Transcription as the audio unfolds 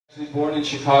Born in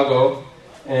Chicago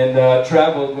and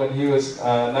traveled when he was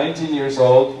 19 years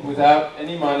old without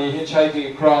any money,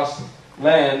 hitchhiking across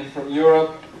land from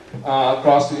Europe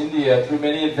across to India through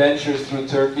many adventures through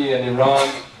Turkey and Iran,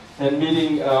 and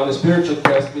meeting on a spiritual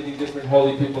quest, meeting different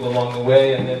holy people along the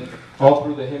way, and then all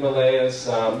through the Himalayas,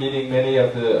 meeting many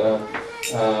of the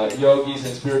yogis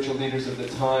and spiritual leaders of the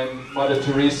time, Mother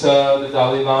Teresa, the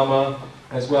Dalai Lama,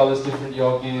 as well as different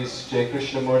yogis, J.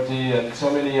 Krishnamurti, and so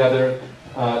many other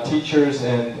teachers.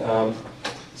 And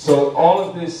so all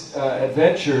of these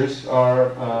adventures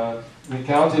are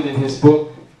recounted in his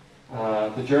book,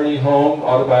 The Journey Home,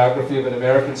 Autobiography of an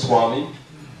American Swami.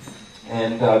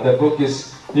 And that book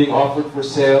is being offered for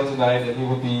sale tonight, and he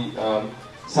will be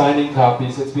signing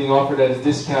copies. It's being offered at a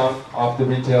discount off the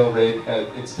retail rate.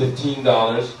 It's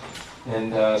 $15.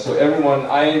 And so everyone,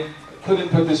 I couldn't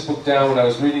put this book down when I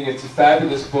was reading it. It's a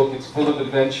fabulous book. It's full of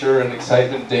adventure and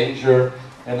excitement, danger,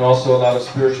 and also a lot of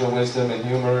spiritual wisdom and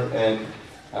humor.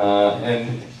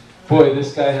 And boy,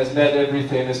 this guy has met every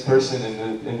famous person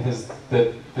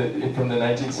from the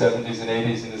 1970s and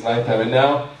 80s in his lifetime. And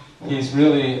now he's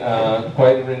really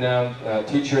quite a renowned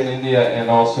teacher in India,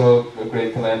 and also a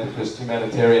great philanthropist,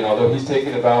 humanitarian. Although he's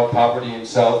taken about poverty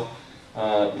himself,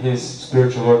 his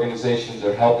spiritual organizations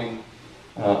are helping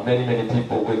many, many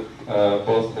people with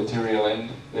both material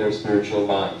and their spiritual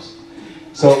lives.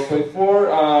 So before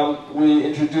we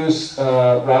introduce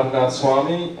Radhanath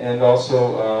Swami and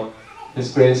also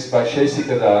His Grace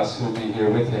Vaisheshika Das, who will be here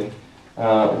with him,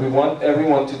 we want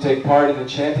everyone to take part in the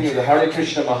chanting of the Hare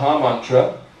Krishna Maha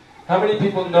Mantra. How many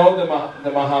people know the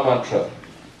Maha Mantra?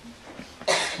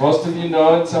 Most of you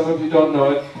know it, some of you don't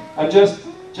know it.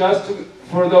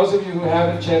 For those of you who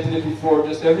haven't chanted it before,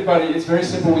 just everybody, it's very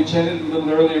simple. We chanted it a little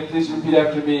earlier. Please repeat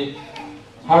after me.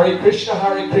 Hare Krishna,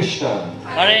 Hare Krishna.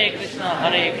 Hare Krishna,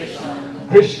 Hare Krishna.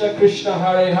 Krishna Krishna,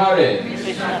 Hare Hare.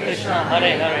 Krishna Krishna,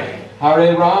 Hare Hare.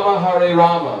 Hare Rama, Hare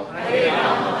Rama. Hare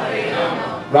Rama, Hare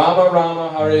Rama. Rama Rama,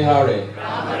 Hare Hare.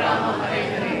 Rama Rama,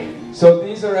 Hare Hare. So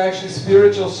these are actually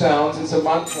spiritual sounds. It's a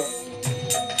mantra.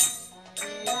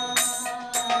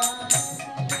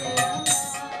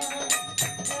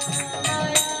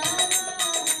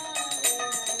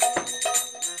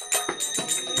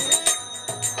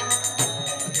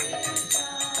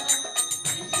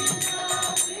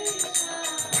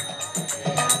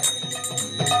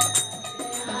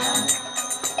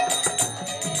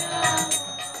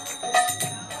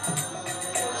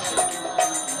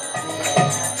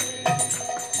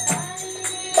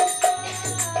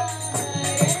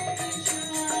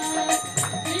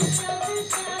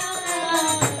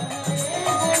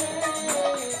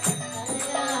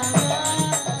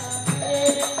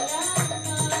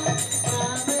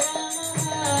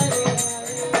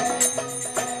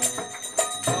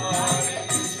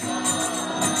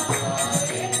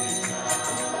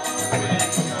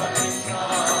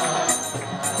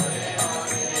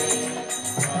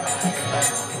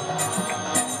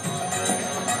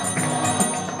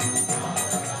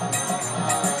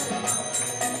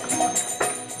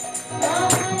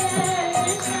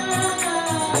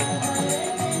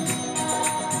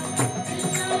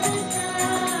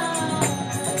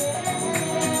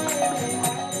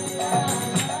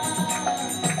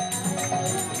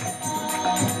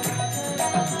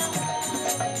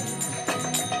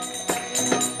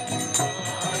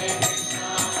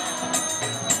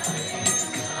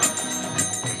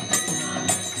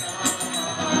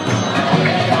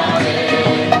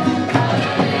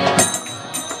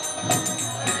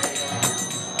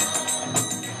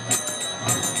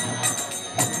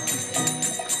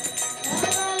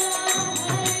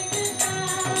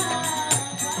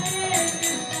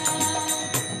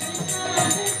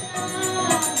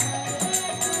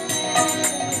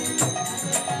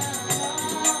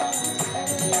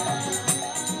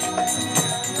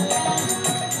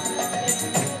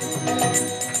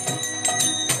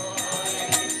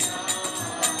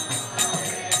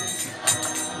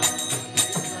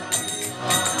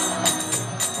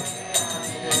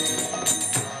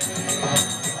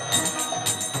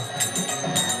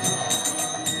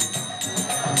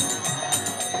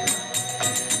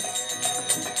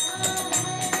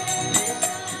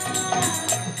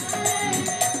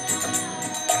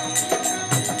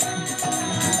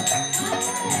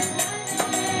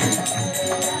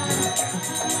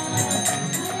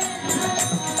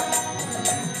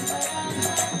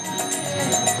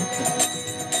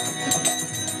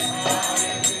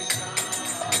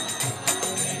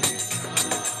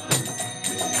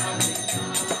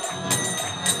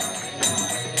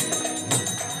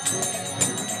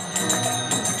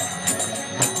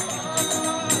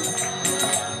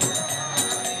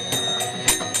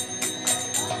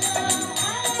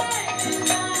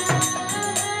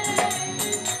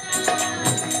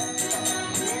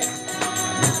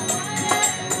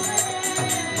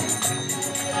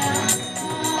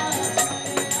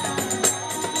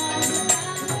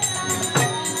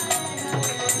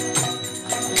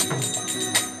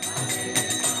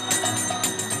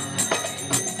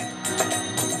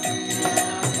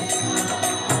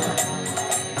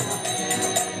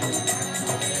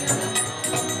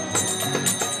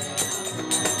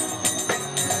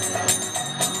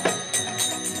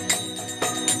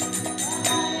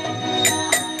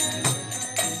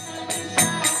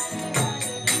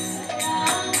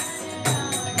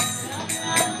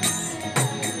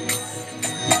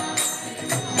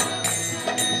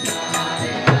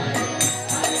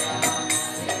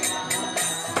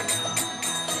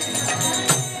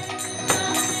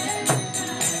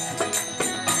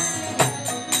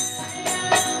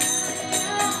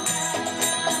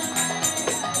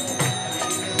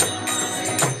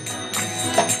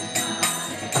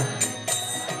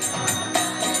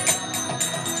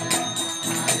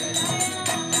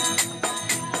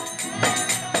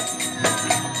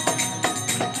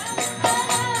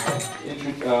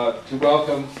 to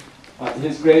welcome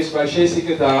His Grace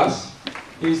Vaisheshika Das.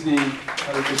 He's the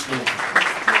Hare Krishna,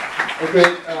 a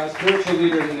great spiritual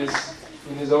leader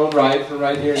in his own right, from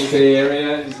right here in the Bay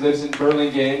Area. He lives in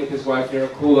Burlingame with his wife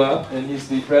Nirakula, and he's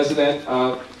the president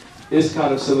of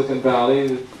ISKCON of Silicon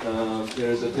Valley.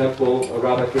 There's a temple, a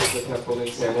Radha Krishna temple in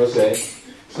San Jose.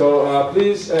 So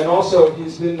please, and also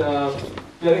he's been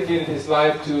dedicated his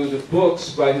life to the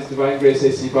books by His Divine Grace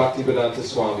A.C. Bhaktivedanta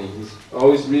Swami. He's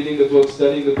always reading the books,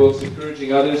 studying the books,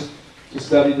 encouraging others to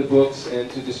study the books and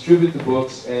to distribute the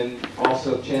books, and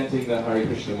also chanting the Hare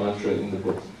Krishna mantra in the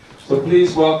books. So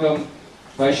please welcome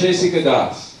Vaisheshika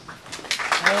Das.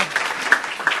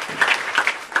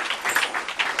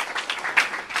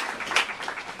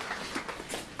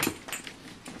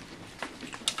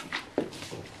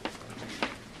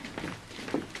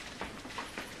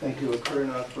 Thank you,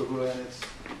 Karnath Prabhu, and it's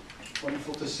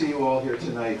wonderful to see you all here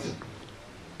tonight.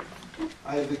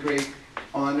 I have the great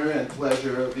honor and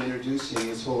pleasure of introducing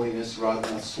His Holiness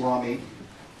Radhanath Swami,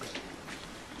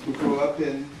 who grew up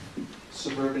in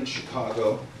suburban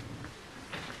Chicago,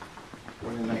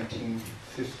 born in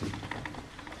 1950.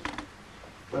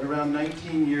 But around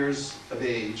 19 years of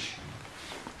age,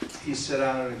 he set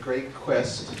out on a great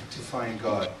quest to find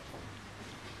God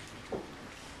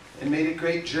and made a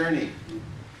great journey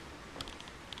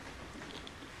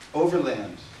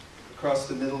overland across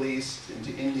the Middle East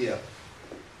into India.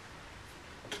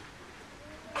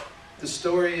 The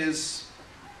story is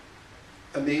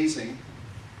amazing,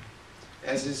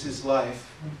 as is his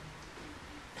life.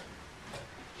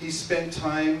 He spent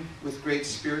time with great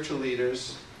spiritual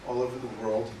leaders all over the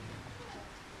world.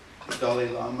 The Dalai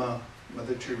Lama,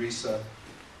 Mother Teresa,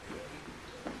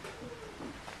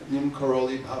 Nim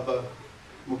Karoli Baba,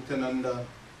 Muktananda.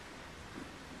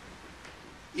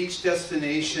 Each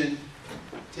destination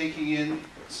taking in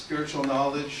spiritual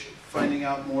knowledge, finding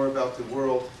out more about the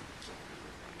world,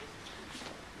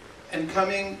 and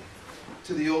coming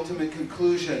to the ultimate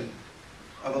conclusion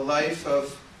of a life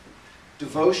of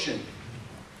devotion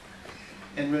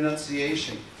and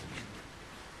renunciation.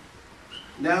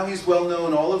 Now he's well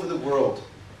known all over the world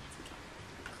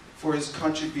for his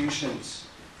contributions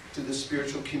to the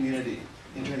spiritual community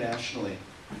internationally.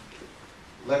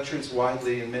 Lectures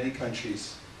widely in many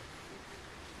countries.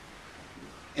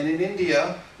 And in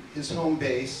India, his home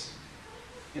base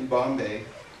in Bombay,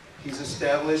 he's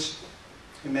established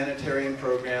humanitarian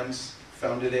programs,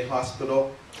 founded a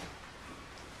hospital.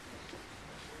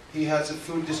 He has a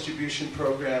food distribution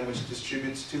program which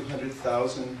distributes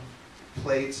 200,000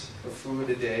 plates of food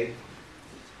a day,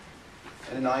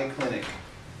 and an eye clinic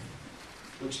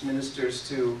which ministers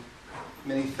to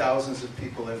many thousands of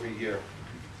people every year.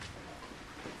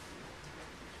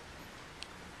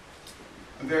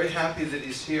 I'm very happy that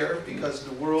he's here because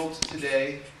the world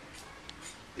today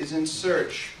is in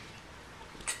search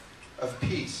of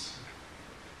peace,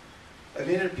 of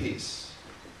inner peace.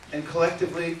 And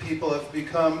collectively, people have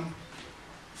become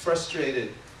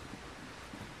frustrated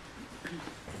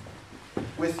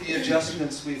with the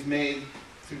adjustments we've made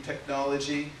through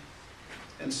technology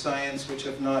and science, which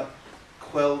have not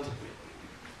quelled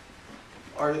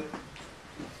our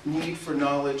need for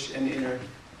knowledge and inner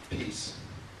peace.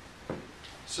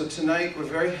 So tonight, we're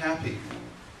very happy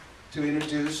to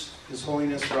introduce His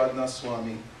Holiness Radhanath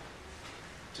Swami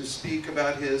to speak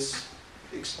about his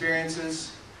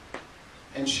experiences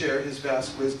and share his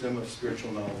vast wisdom of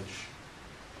spiritual knowledge.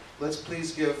 Let's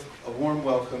please give a warm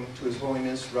welcome to His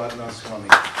Holiness Radhanath Swami.